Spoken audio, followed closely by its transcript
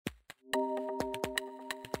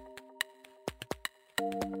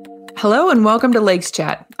Hello and welcome to Lakes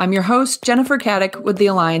Chat. I'm your host, Jennifer Caddick with the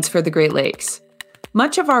Alliance for the Great Lakes.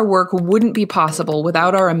 Much of our work wouldn't be possible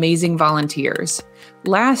without our amazing volunteers.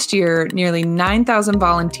 Last year, nearly 9,000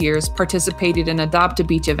 volunteers participated in Adopt a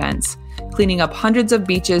Beach events, cleaning up hundreds of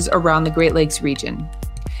beaches around the Great Lakes region.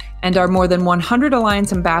 And our more than 100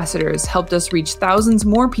 Alliance ambassadors helped us reach thousands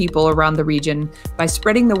more people around the region by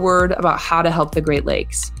spreading the word about how to help the Great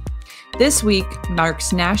Lakes. This week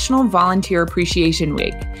marks National Volunteer Appreciation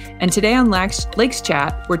Week, and today on Lakes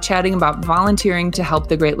Chat, we're chatting about volunteering to help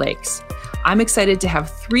the Great Lakes. I'm excited to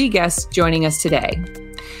have three guests joining us today.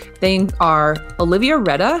 They are Olivia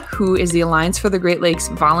Reda, who is the Alliance for the Great Lakes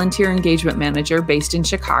Volunteer Engagement Manager based in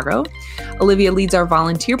Chicago. Olivia leads our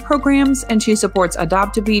volunteer programs, and she supports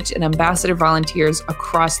Adopt a Beach and ambassador volunteers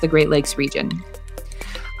across the Great Lakes region.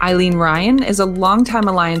 Eileen Ryan is a longtime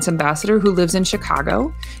Alliance ambassador who lives in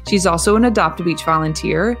Chicago. She's also an Adopt a Beach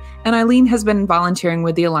volunteer, and Eileen has been volunteering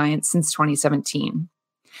with the Alliance since 2017.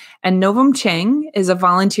 And Novem Cheng is a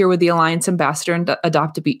volunteer with the Alliance ambassador and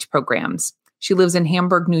Adopt a Beach programs. She lives in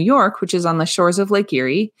Hamburg, New York, which is on the shores of Lake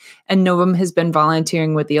Erie, and Novem has been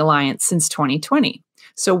volunteering with the Alliance since 2020.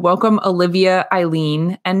 So welcome, Olivia,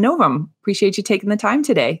 Eileen, and Novem. Appreciate you taking the time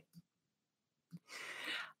today.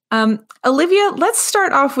 Olivia, let's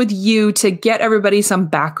start off with you to get everybody some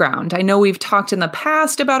background. I know we've talked in the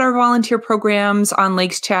past about our volunteer programs on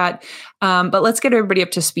Lakes Chat, but let's get everybody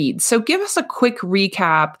up to speed. So give us a quick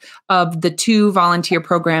recap of the two volunteer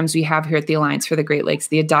programs we have here at the Alliance for the Great Lakes,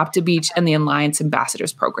 the Adopt a Beach and the Alliance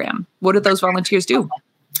Ambassadors Program. What do those volunteers do?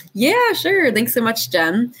 Yeah, sure. Thanks so much,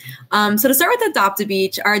 Jen. So to start with Adopt a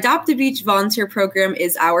Beach, our Adopt a Beach volunteer program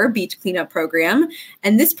is our beach cleanup program.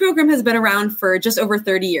 And this program has been around for just over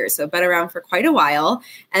 30 years, so been around for quite a while.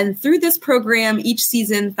 And through this program, each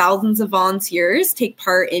season, thousands of volunteers take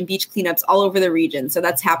part in beach cleanups all over the region. So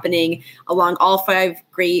that's happening along all 5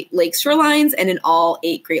 Great Lakes shorelines and in all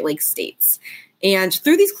 8 Great Lakes states. And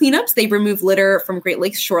through these cleanups, they remove litter from Great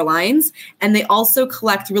Lakes shorelines, and they also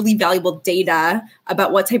collect really valuable data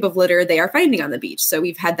about what type of litter they are finding on the beach. So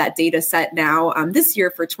we've had that data set now this year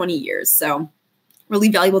for 20 years. So really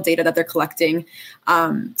valuable data that they're collecting.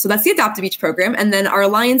 So that's the Adopt a Beach program. And then our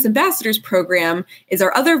Alliance Ambassadors program is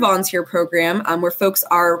our other volunteer program where folks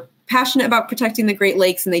are passionate about protecting the Great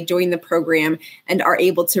Lakes, and they join the program and are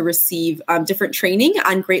able to receive different training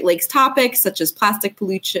on Great Lakes topics such as plastic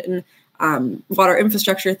pollution, water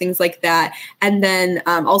infrastructure, things like that. And then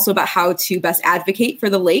also about how to best advocate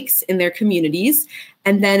for the lakes in their communities.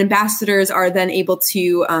 And then ambassadors are then able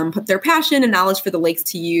to put their passion and knowledge for the lakes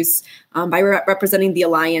to use by representing the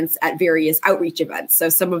Alliance at various outreach events. So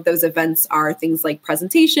some of those events are things like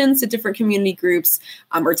presentations to different community groups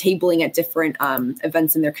or tabling at different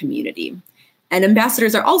events in their community. And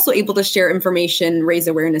ambassadors are also able to share information, raise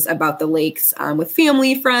awareness about the lakes with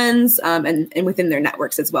family, friends, and within their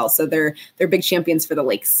networks as well. So they're big champions for the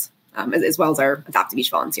lakes, as well as our Adopt a Beach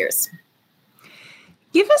volunteers.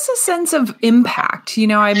 Give us a sense of impact. You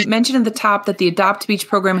know, I mentioned at the top that the Adopt a Beach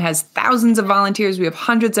program has thousands of volunteers. We have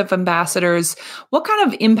hundreds of ambassadors. What kind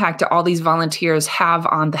of impact do all these volunteers have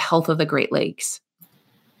on the health of the Great Lakes?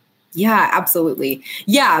 Yeah, absolutely.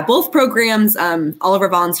 Yeah, both programs, all of our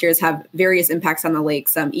volunteers have various impacts on the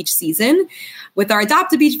lakes each season. With our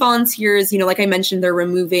Adopt a Beach volunteers, like I mentioned, they're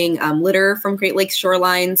removing litter from Great Lakes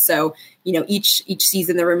shorelines. So, each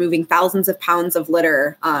season they're removing thousands of pounds of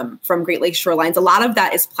litter from Great Lakes shorelines. A lot of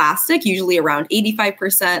that is plastic, usually around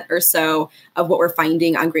 85% or so of what we're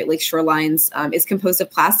finding on Great Lakes shorelines is composed of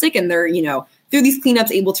plastic. And they're, through these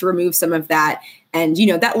cleanups, able to remove some of that. And,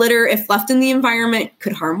 that litter, if left in the environment,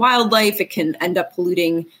 could harm wildlife. It can end up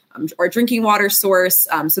polluting our drinking water source.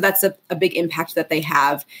 So that's a big impact that they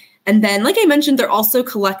have. And then, like I mentioned, they're also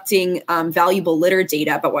collecting valuable litter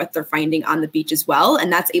data about what they're finding on the beach as well.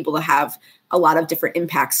 And that's able to have a lot of different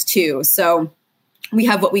impacts, too. So we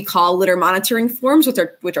have what we call litter monitoring forms,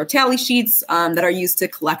 which are tally sheets that are used to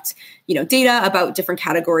collect, data about different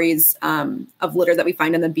categories of litter that we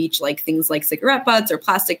find on the beach, like things like cigarette butts or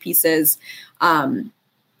plastic pieces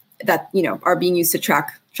that are being used to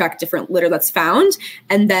track different litter that's found.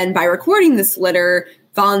 And then by recording this litter,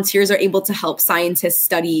 volunteers are able to help scientists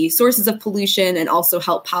study sources of pollution and also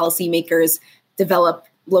help policymakers develop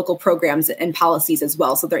local programs and policies as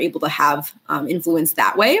well. So they're able to have influence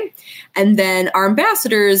that way. And then our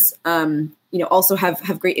ambassadors also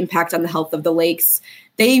have great impact on the health of the lakes.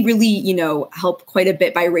 They really, help quite a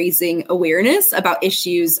bit by raising awareness about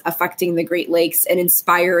issues affecting the Great Lakes and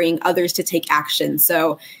inspiring others to take action.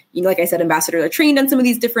 So, like I said, ambassadors are trained on some of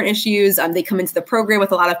these different issues. They come into the program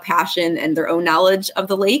with a lot of passion and their own knowledge of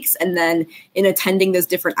the lakes. And then in attending those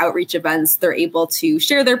different outreach events, they're able to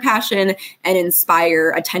share their passion and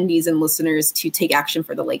inspire attendees and listeners to take action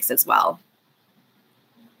for the lakes as well.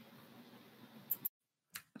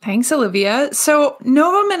 Thanks, Olivia. So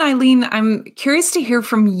Novem and Eileen, I'm curious to hear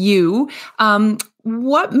from you.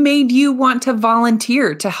 What made you want to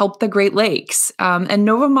volunteer to help the Great Lakes? And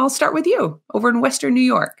Novem, I'll start with you over in Western New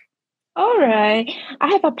York. All right. I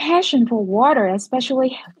have a passion for water,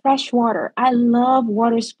 especially fresh water. I love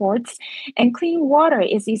water sports, and clean water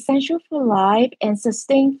is essential for life and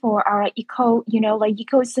sustain for our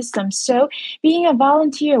ecosystem. So being a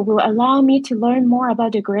volunteer will allow me to learn more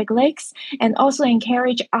about the Great Lakes and also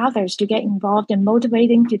encourage others to get involved and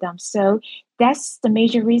motivating to them. So that's the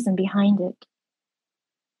major reason behind it.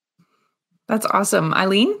 That's awesome.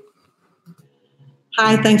 Eileen?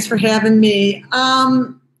 Hi, thanks for having me.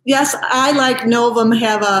 Yes, I, like Novem,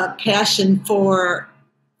 have a passion for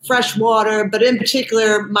fresh water, but in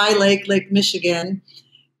particular, my lake, Lake Michigan.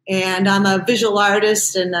 And I'm a visual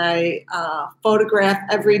artist, and I photograph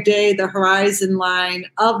every day the horizon line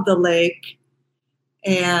of the lake.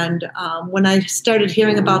 And when I started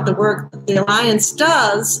hearing about the work that the Alliance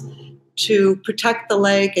does to protect the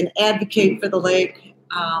lake and advocate for the lake,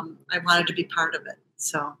 I wanted to be part of it.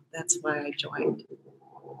 So that's why I joined.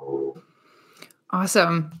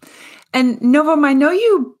 Awesome. And Novem, I know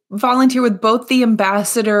you volunteer with both the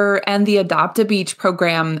Ambassador and the Adopt a Beach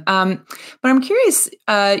program, but I'm curious,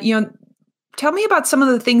 tell me about some of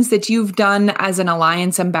the things that you've done as an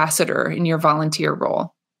Alliance ambassador in your volunteer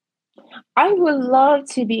role. I would love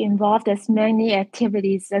to be involved as many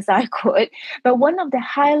activities as I could, but one of the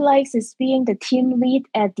highlights is being the team lead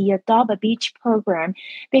at the Adopt a Beach program,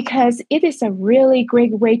 because it is a really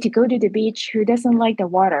great way to go to the beach. Who doesn't like the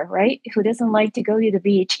water, right? Who doesn't like to go to the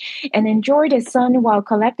beach and enjoy the sun while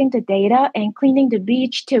collecting the data and cleaning the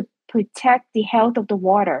beach to protect the health of the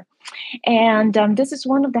water? And this is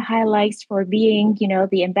one of the highlights for being,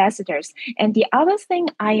 the ambassadors. And the other thing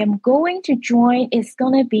I am going to join is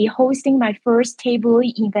going to be hosting my first table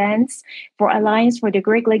events for Alliance for the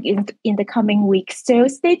Great Lake in the coming weeks. So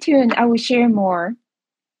stay tuned. I will share more.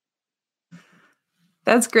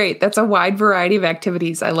 That's great. That's a wide variety of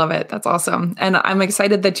activities. I love it. That's awesome. And I'm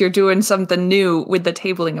excited that you're doing something new with the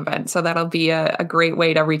tabling event. So that'll be a great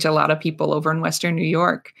way to reach a lot of people over in Western New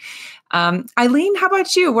York. Eileen, how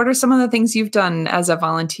about you? What are some of the things you've done as a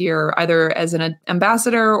volunteer, either as an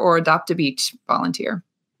ambassador or Adopt a Beach volunteer?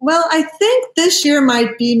 Well, I think this year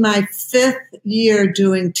might be my 5th year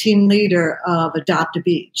doing team leader of Adopt a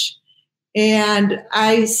Beach. And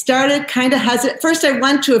I started kind of hesitant. First, I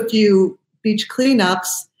went to a few beach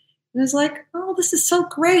cleanups and I was like, oh, this is so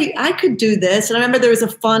great. I could do this. And I remember there was a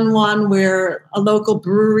fun one where a local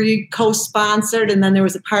brewery co-sponsored, and then there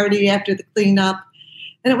was a party after the cleanup.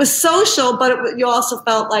 And it was social, but I also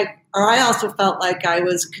felt like I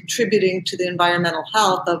was contributing to the environmental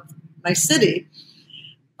health of my city.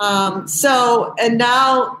 And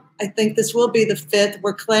now I think this will be the 5th.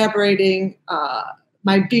 We're collaborating.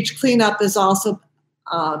 My beach cleanup is also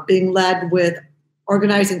being led with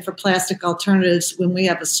Organizing for Plastic Alternatives, when we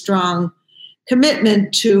have a strong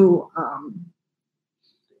commitment to,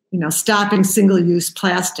 stopping single-use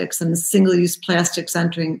plastics and the single-use plastics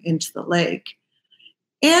entering into the lake.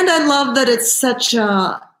 And I love that it's such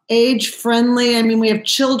age-friendly. I mean, we have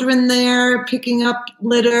children there picking up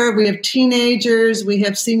litter. We have teenagers. We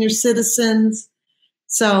have senior citizens.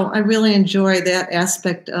 So I really enjoy that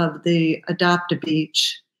aspect of the Adopt a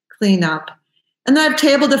Beach cleanup. And then I've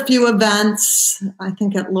tabled a few events, I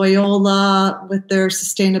think at Loyola with their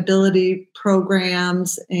sustainability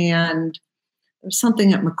programs, and there's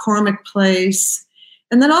something at McCormick Place.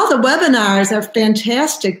 And then all the webinars are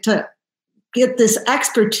fantastic to get this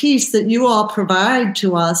expertise that you all provide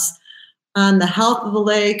to us on the health of the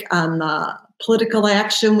lake, on the political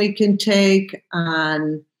action we can take,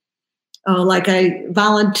 on, like I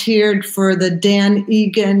volunteered for the Dan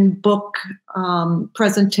Egan book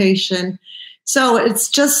presentation. So it's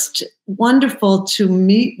just wonderful to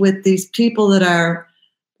meet with these people that are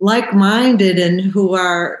like-minded and who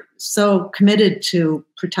are so committed to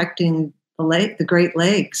protecting the Great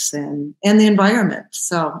Lakes and the environment.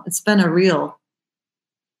 So it's been a real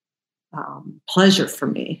pleasure for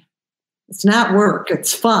me. It's not work,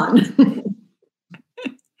 it's fun.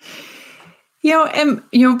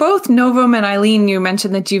 Both Novem and Eileen, you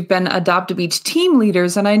mentioned that you've been Adopt a Beach team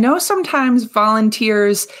leaders. And I know sometimes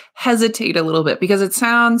volunteers hesitate a little bit because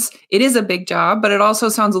it is a big job, but it also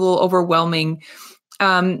sounds a little overwhelming.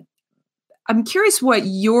 I'm curious what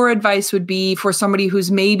your advice would be for somebody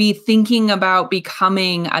who's maybe thinking about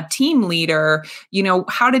becoming a team leader.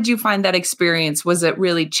 How did you find that experience? Was it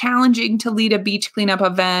really challenging to lead a beach cleanup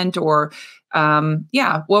event, or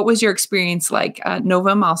what was your experience like?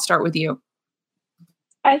 Novem, I'll start with you.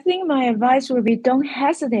 I think my advice would be don't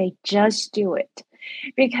hesitate, just do it.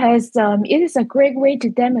 Because it is a great way to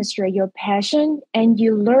demonstrate your passion, and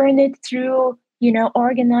you learn it through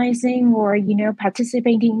organizing or,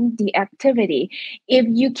 participating in the activity. If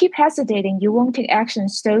you keep hesitating, you won't take action.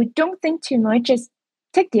 So don't think too much, just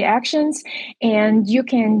take the actions, and you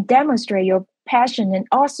can demonstrate your passion and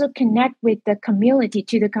also connect with the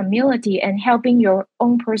community and helping your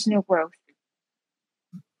own personal growth.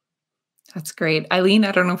 That's great. Eileen,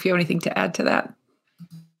 I don't know if you have anything to add to that.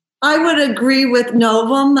 I would agree with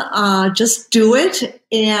Novem. Just do it.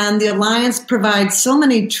 And the Alliance provides so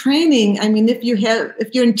many training. I mean, if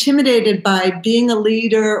you're intimidated by being a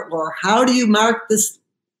leader, or how do you mark this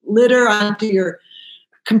litter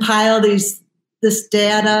compile this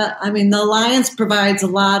data? I mean, the Alliance provides a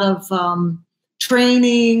lot of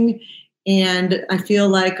training, and I feel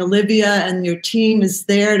like Olivia and your team is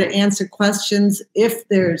there to answer questions if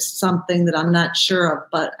there's something that I'm not sure of.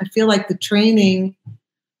 But I feel like the training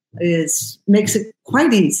makes it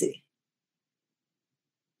quite easy.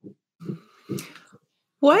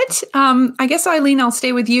 I guess, Eileen, I'll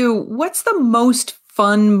stay with you. What's the most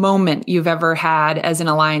fun moment you've ever had as an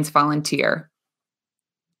Alliance volunteer?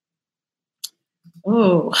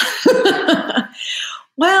 Oh,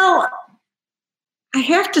 well, I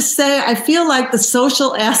have to say, I feel like the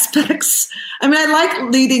social aspects, I mean, I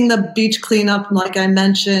like leading the beach cleanup, like I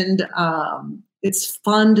mentioned. It's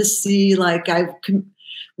fun to see, like I've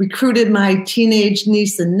recruited my teenage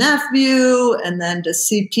niece and nephew, and then to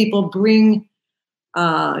see people bring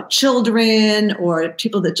children, or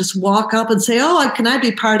people that just walk up and say, "Oh, can I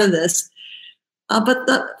be part of this?" But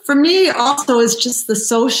for me also is just the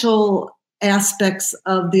social aspects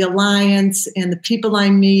of the Alliance and the people I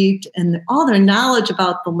meet and all their knowledge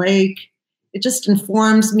about the lake. It just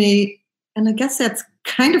informs me, and I guess that's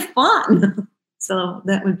kind of fun. So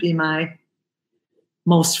that would be my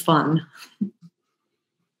most fun.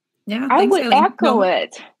 Yeah, I would echo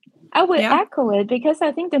it. I would echo it, because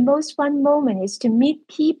I think the most fun moment is to meet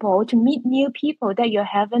new people that you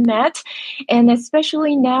haven't met. And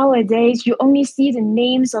especially nowadays, you only see the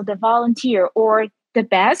names of the volunteer, or the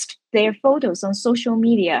best, their photos on social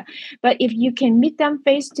media. But if you can meet them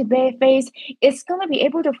face to face, it's going to be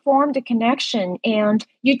able to form the connection, and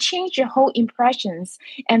you change your whole impressions.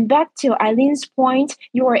 And back to Eileen's point,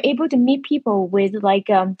 you are able to meet people with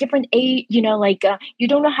different age, you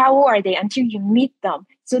don't know how old are they until you meet them.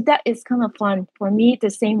 So that is kind of fun for me the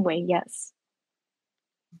same way. Yes.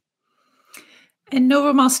 And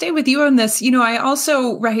Novem, I'll stay with you on this. I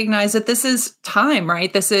also recognize that this is time,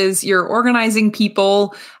 right? You're organizing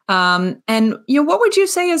people. And what would you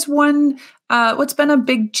say is what's been a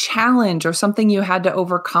big challenge or something you had to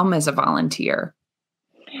overcome as a volunteer?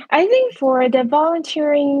 I think for the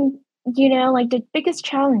volunteering, the biggest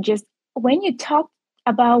challenge is when you talk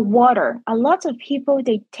about water. A lot of people,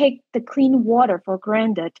 they take the clean water for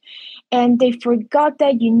granted, and they forgot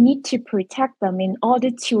that you need to protect them in order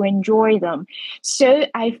to enjoy them. So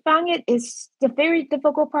I found the very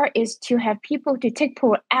difficult part is to have people to take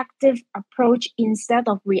proactive approach instead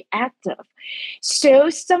of reactive. So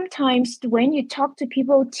sometimes when you talk to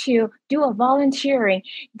people to do a volunteering,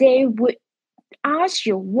 they would ask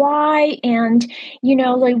you why, and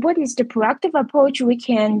what is the proactive approach we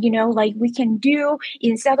can do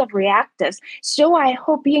instead of reactive. So I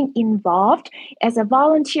hope being involved as a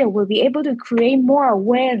volunteer will be able to create more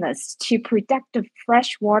awareness to protect the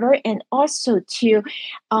fresh water, and also to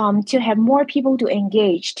have more people to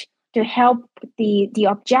engage to help the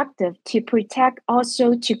objective to protect,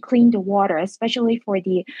 also to clean the water, especially for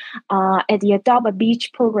the at the Adopt a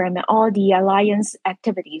Beach program and all the Alliance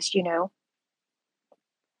activities.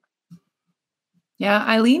 Yeah.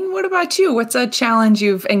 Eileen, what about you? What's a challenge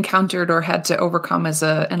you've encountered or had to overcome as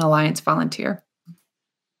an Alliance volunteer?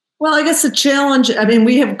 Well, I guess the challenge,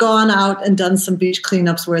 we have gone out and done some beach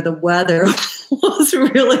cleanups where the weather was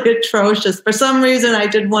really atrocious. For some reason, I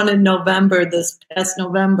did one in November, this past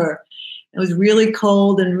November. It was really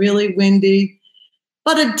cold and really windy.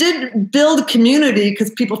 But it did build community,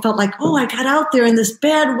 because people felt like, oh, I got out there in this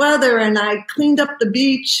bad weather and I cleaned up the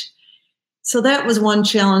beach. So that was one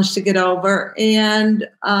challenge to get over. And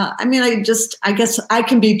I guess I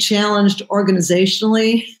can be challenged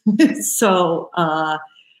organizationally. So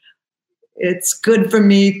it's good for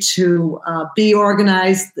me to be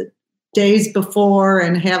organized the days before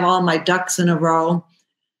and have all my ducks in a row,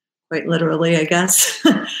 quite literally, I guess.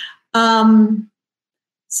 And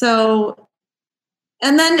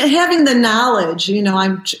then having the knowledge,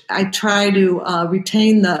 I try to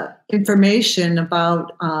retain the information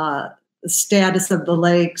about the status of the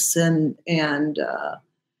lakes and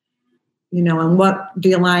what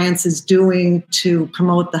the Alliance is doing to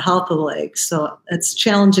promote the health of the lakes. So it's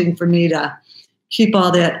challenging for me to keep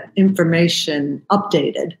all that information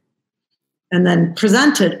updated and then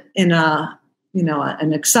present it in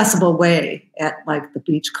an accessible way at like the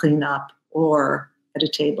beach cleanup or at a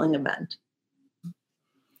tabling event.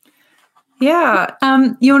 Yeah.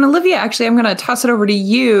 And Olivia, actually, I'm going to toss it over to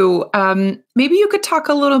you. Maybe you could talk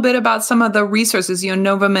a little bit about some of the resources.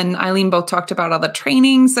 Novem and Eileen both talked about all the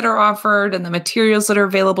trainings that are offered and the materials that are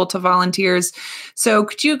available to volunteers. So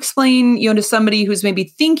could you explain, to somebody who's maybe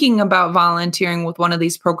thinking about volunteering with one of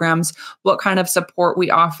these programs, what kind of support we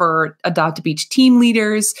offer Adopt a Beach team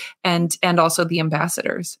leaders and also the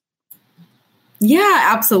ambassadors? Yeah,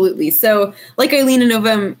 absolutely. So like Eileen and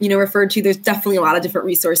Novem, referred to, there's definitely a lot of different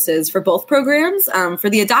resources for both programs. For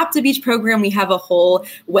the Adopt a Beach program, we have a whole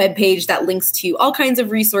webpage that links to all kinds of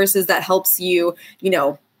resources that helps you,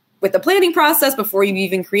 with the planning process before you've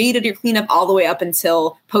even created your cleanup all the way up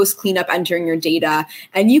until post-cleanup entering your data.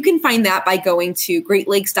 And you can find that by going to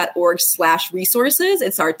greatlakes.org/resources.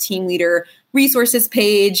 It's our team leader resources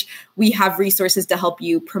page. We have resources to help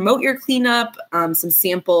you promote your cleanup, some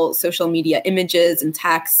sample social media images and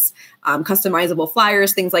texts, customizable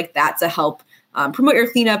flyers, things like that to help promote your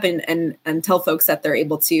cleanup and tell folks that they're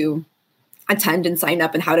able to attend and sign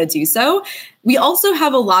up and how to do so. We also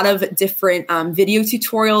have a lot of different video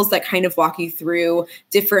tutorials that kind of walk you through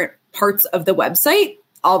different parts of the website,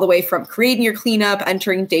 all the way from creating your cleanup,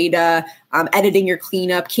 entering data, editing your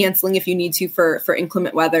cleanup, canceling if you need to for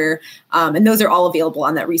inclement weather. And those are all available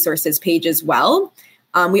on that resources page as well.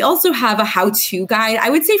 We also have a how-to guide. I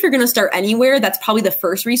would say if you're going to start anywhere, that's probably the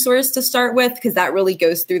first resource to start with, because that really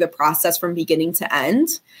goes through the process from beginning to end.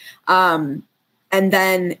 And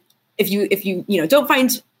then if you don't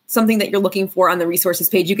find something that you're looking for on the resources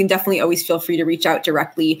page, you can definitely always feel free to reach out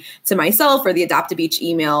directly to myself or the Adopt a Beach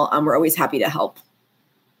email. We're always happy to help.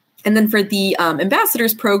 And then for the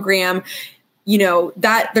ambassadors program,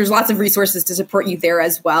 that there's lots of resources to support you there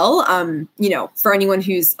as well. For anyone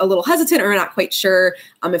who's a little hesitant or not quite sure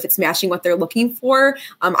if it's matching what they're looking for,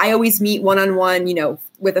 I always meet one-on-one,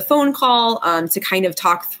 with a phone call to kind of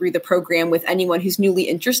talk through the program with anyone who's newly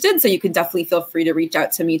interested. So you can definitely feel free to reach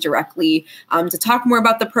out to me directly to talk more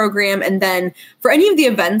about the program. And then for any of the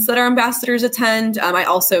events that our ambassadors attend, I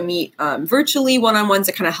also meet virtually one-on-one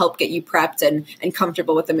to kind of help get you prepped and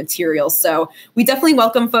comfortable with the materials. So we definitely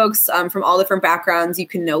welcome folks from all different backgrounds. You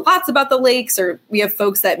can know lots about the lakes, or we have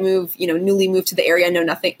folks that newly moved to the area, know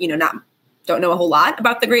nothing, don't know a whole lot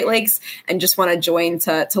about the Great Lakes and just want to join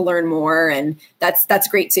to learn more. And that's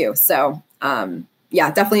great too. So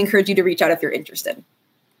definitely encourage you to reach out if you're interested.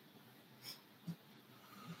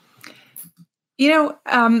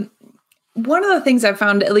 One of the things I've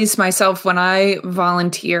found, at least myself, when I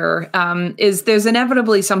volunteer, is there's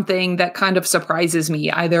inevitably something that kind of surprises me.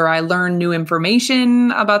 Either I learn new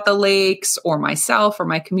information about the lakes or myself or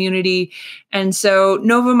my community. And so,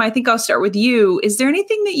 Novem, I think I'll start with you. Is there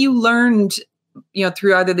anything that you learned,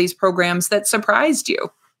 through either of these programs that surprised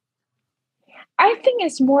you? I think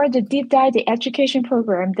it's more the deep dive, the education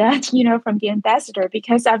program that, from the ambassador,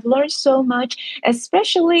 because I've learned so much,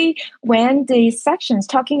 especially when the sections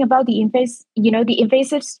talking about the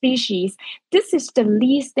invasive species. This is the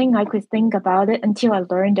least thing I could think about it until I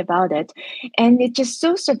learned about it. And it's just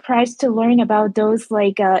so surprised to learn about those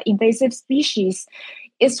invasive species.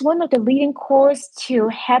 It's one of the leading causes to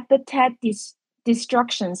habitat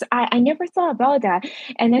destructions. I never thought about that.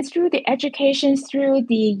 And then through the education, through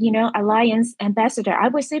the, Alliance ambassador, I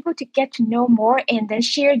was able to get to know more and then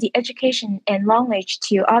share the education and knowledge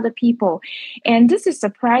to other people. And this is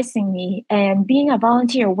surprising me. And being a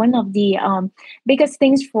volunteer, one of the biggest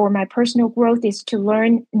things for my personal growth is to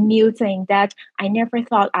learn new things that I never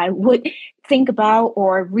thought I would think about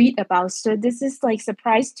or read about. So this is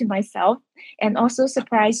surprise to myself and also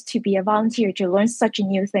surprise to be a volunteer to learn such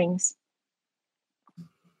new things.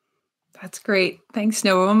 That's great. Thanks,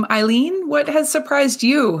 Novem. Eileen, what has surprised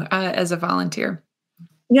you as a volunteer?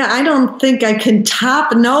 Yeah, I don't think I can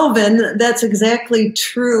top Novem. That's exactly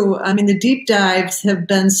true. I mean, the deep dives have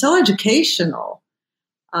been so educational.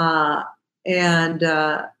 And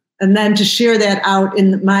and then to share that out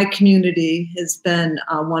in my community has been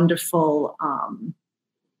a wonderful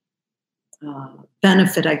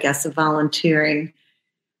benefit, I guess, of volunteering.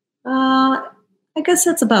 I guess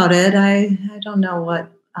that's about it. I don't know what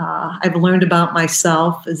I've learned about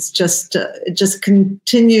myself. It's just it just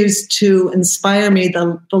continues to inspire me,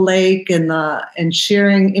 the lake and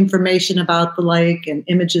sharing information about the lake and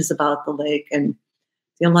images about the lake. And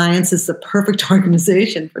the Alliance is the perfect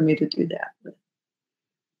organization for me to do that with.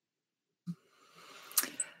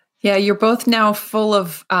 Yeah, you're both now full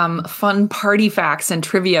of fun party facts and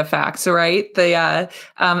trivia facts, right?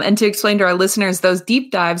 And to explain to our listeners, those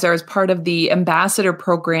deep dives are as part of the ambassador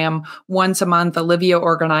program. Once a month, Olivia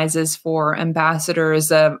organizes for ambassadors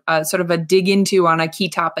sort of a dig into on a key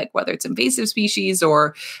topic, whether it's invasive species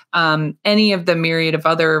or any of the myriad of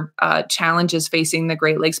other challenges facing the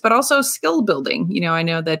Great Lakes, but also skill building. I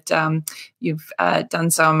know that you've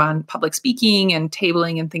done some on public speaking and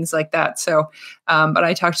tabling and things like that. So, but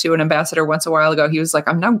I talked to an ambassador once a while ago. He was like,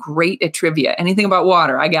 I'm now great at trivia. Anything about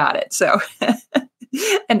water, I got it. So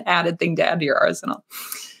an added thing to add to your arsenal.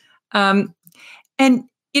 And,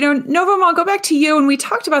 Novem, I'll go back to you. And we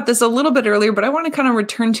talked about this a little bit earlier, but I want to kind of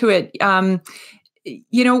return to it.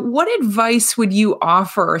 What advice would you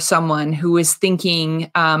offer someone who is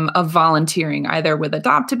thinking of volunteering, either with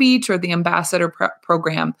Adopt a Beach or the ambassador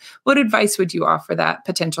program? What advice would you offer that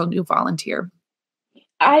potential new volunteer?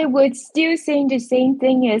 I would still say the same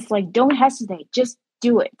thing is like, don't hesitate, just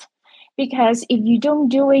do it. Because if you don't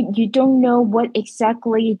do it, you don't know what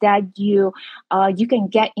exactly that you can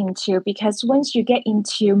get into. Because once you get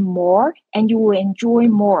into more, and you will enjoy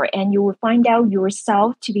more, and you will find out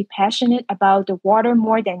yourself to be passionate about the water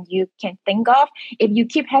more than you can think of. If you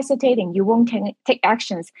keep hesitating, you won't take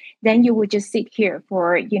actions. Then you will just sit here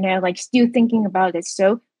for still thinking about it.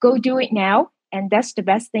 So go do it now, and that's the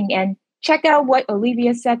best thing. And check out what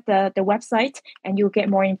Olivia said, the website, and you'll get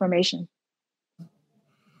more information.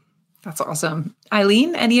 That's awesome.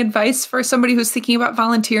 Eileen, any advice for somebody who's thinking about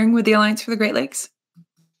volunteering with the Alliance for the Great Lakes?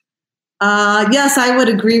 Yes, I would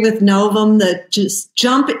agree with Novem that just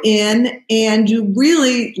jump in and you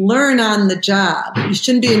really learn on the job. You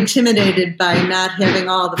shouldn't be intimidated by not having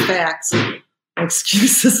all the facts.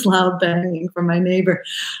 Excuse this loud banging from my neighbor.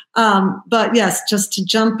 But yes, just to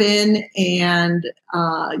jump in and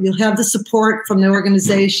you'll have the support from the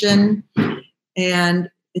organization and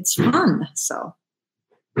it's fun. So.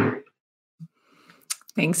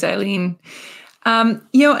 Thanks, Eileen. And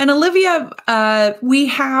Olivia, we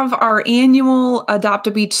have our annual Adopt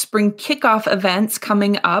a Beach Spring Kickoff events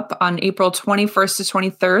coming up on April 21st to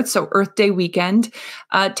 23rd, so Earth Day weekend.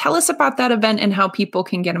 Tell us about that event and how people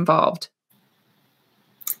can get involved.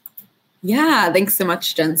 Yeah, thanks so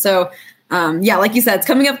much, Jen. So, like you said, it's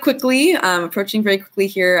coming up quickly, approaching very quickly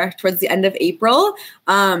here towards the end of April.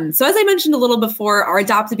 So as I mentioned a little before, our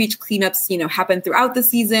Adopt a Beach cleanups, happen throughout the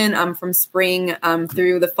season, from spring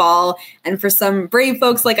through the fall. And for some brave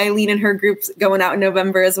folks like Eileen and her groups going out in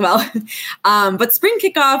November as well. But spring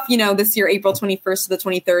kickoff, this year, April 21st to the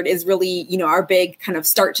 23rd is really, our big kind of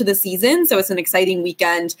start to the season. So it's an exciting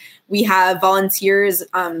weekend. We have volunteers,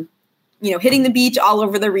 hitting the beach all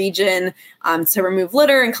over the region to remove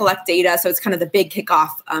litter and collect data. So it's kind of the big kickoff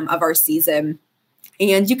of our season.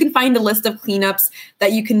 And you can find a list of cleanups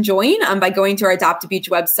that you can join by going to our Adopt a Beach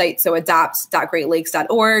website, so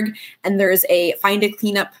adopt.greatlakes.org. And there's a Find a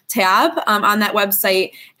Cleanup tab on that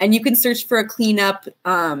website. And you can search for a cleanup,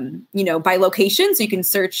 by location. So you can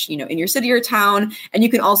search, in your city or town. And you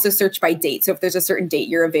can also search by date. So if there's a certain date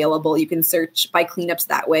you're available, you can search by cleanups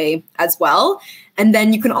that way as well. And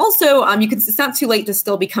then you can also, it's not too late to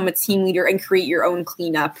still become a team leader and create your own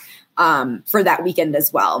cleanup for that weekend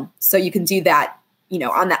as well. So you can do that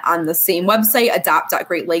on the same website,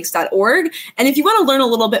 adopt.greatlakes.org. And if you want to learn a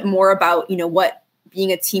little bit more about, what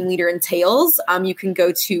being a team leader entails, you can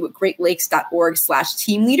go to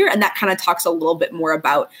greatlakes.org/team leader. And that kind of talks a little bit more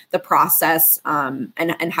about the process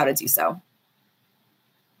and how to do so.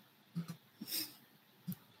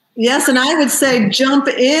 Yes, and I would say jump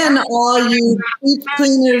in, all you beach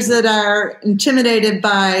cleaners that are intimidated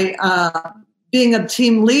by being a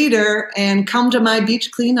team leader, and come to my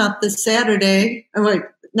beach cleanup this Saturday. Oh, wait,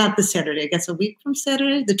 not this Saturday, I guess a week from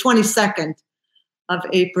Saturday, the 22nd of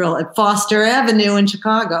April at Foster Avenue in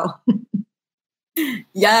Chicago.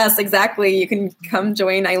 Yes, exactly. You can come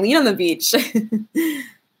join Eileen on the beach.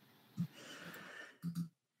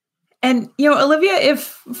 And, Olivia, if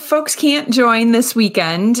folks can't join this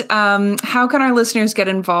weekend, how can our listeners get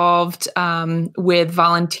involved with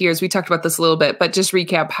volunteers? We talked about this a little bit, but just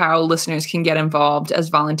recap how listeners can get involved as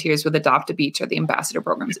volunteers with Adopt a Beach or the ambassador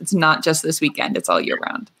programs. It's not just this weekend, it's all year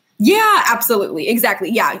round. Yeah, absolutely.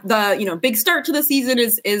 Exactly. Yeah. The, big start to the season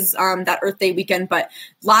is that Earth Day weekend, but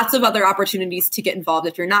lots of other opportunities to get involved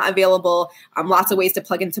if you're not available. Lots of ways to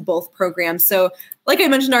plug into both programs. So like I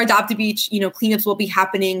mentioned, our Adopt a Beach, cleanups will be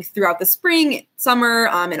happening throughout the spring, summer,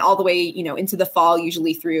 and all the way, into the fall,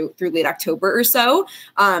 usually through late October or so.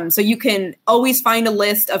 So you can always find a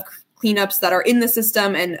list of cleanups that are in the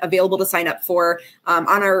system and available to sign up for on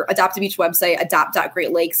our Adopt a Beach website,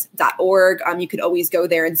 adopt.greatlakes.org. You could always go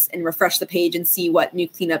there and refresh the page and see what new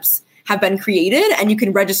cleanups have been created, and you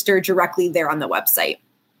can register directly there on the website.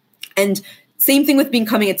 And same thing with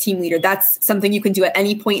becoming a team leader. That's something you can do at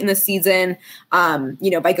any point in the season,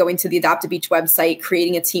 by going to the Adopt a Beach website,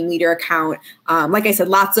 creating a team leader account. Like I said,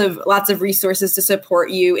 lots of resources to support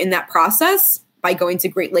you in that process. By going to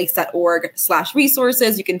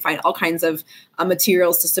greatlakes.org/resources, you can find all kinds of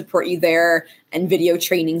materials to support you there and video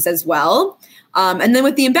trainings as well. And then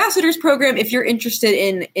with the ambassadors program, if you're interested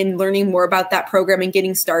in learning more about that program and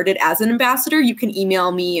getting started as an ambassador, you can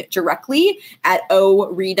email me directly at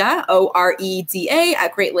oreda, OREDA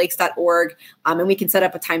 @greatlakes.org. And we can set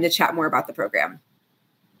up a time to chat more about the program.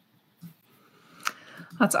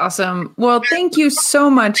 That's awesome. Well, thank you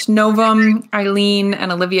so much, Novem, Eileen,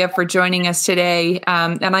 and Olivia, for joining us today.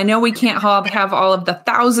 And I know we can't have all of the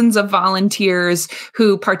thousands of volunteers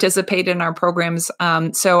who participate in our programs.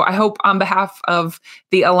 So I hope on behalf of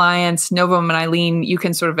the Alliance, Novem and Eileen, you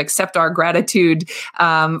can sort of accept our gratitude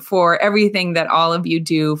for everything that all of you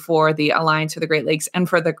do for the Alliance for the Great Lakes and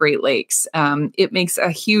for the Great Lakes. It makes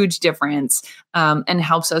a huge difference and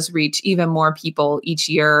helps us reach even more people each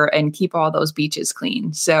year and keep all those beaches clean.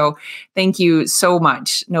 So thank you so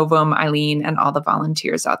much, Novem, Eileen, and all the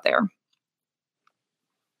volunteers out there.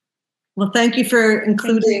 Well, thank you for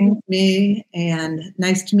including me, and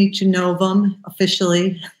nice to meet you, Novem,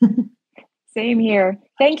 officially. Same here.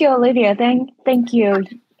 Thank you, Olivia. Thank you.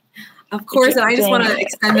 Of course, and I just want to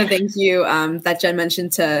extend a thank you that Jen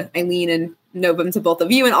mentioned to Eileen and Novem, to both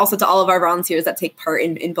of you, and also to all of our volunteers that take part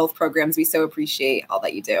in both programs. We so appreciate all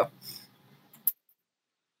that you do.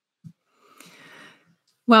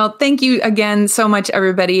 Well, thank you again so much,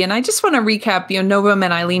 everybody. And I just want to recap, Novem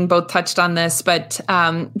and Eileen both touched on this, but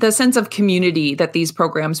the sense of community that these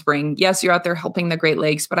programs bring. Yes, you're out there helping the Great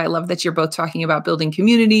Lakes, but I love that you're both talking about building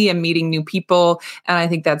community and meeting new people. And I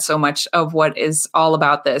think that's so much of what is all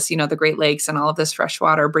about this. The Great Lakes and all of this fresh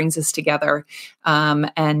water brings us together.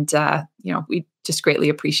 We just greatly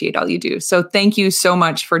appreciate all you do. So thank you so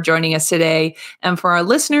much for joining us today. And for our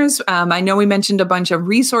listeners, I know we mentioned a bunch of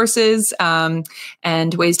resources and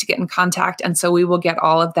ways to get in contact. And so we will get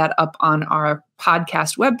all of that up on our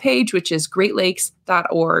podcast webpage, which is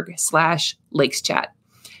greatlakes.org/lakeschat.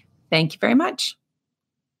 Thank you very much.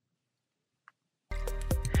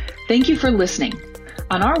 Thank you for listening.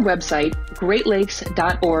 On our website,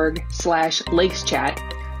 greatlakes.org/lakeschat,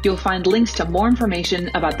 you'll find links to more information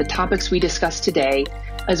about the topics we discussed today,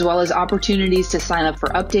 as well as opportunities to sign up for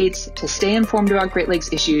updates, to stay informed about Great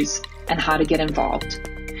Lakes issues, and how to get involved.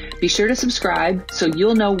 Be sure to subscribe so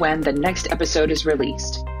you'll know when the next episode is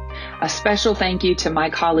released. A special thank you to my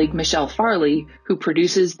colleague, Michelle Farley, who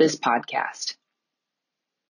produces this podcast.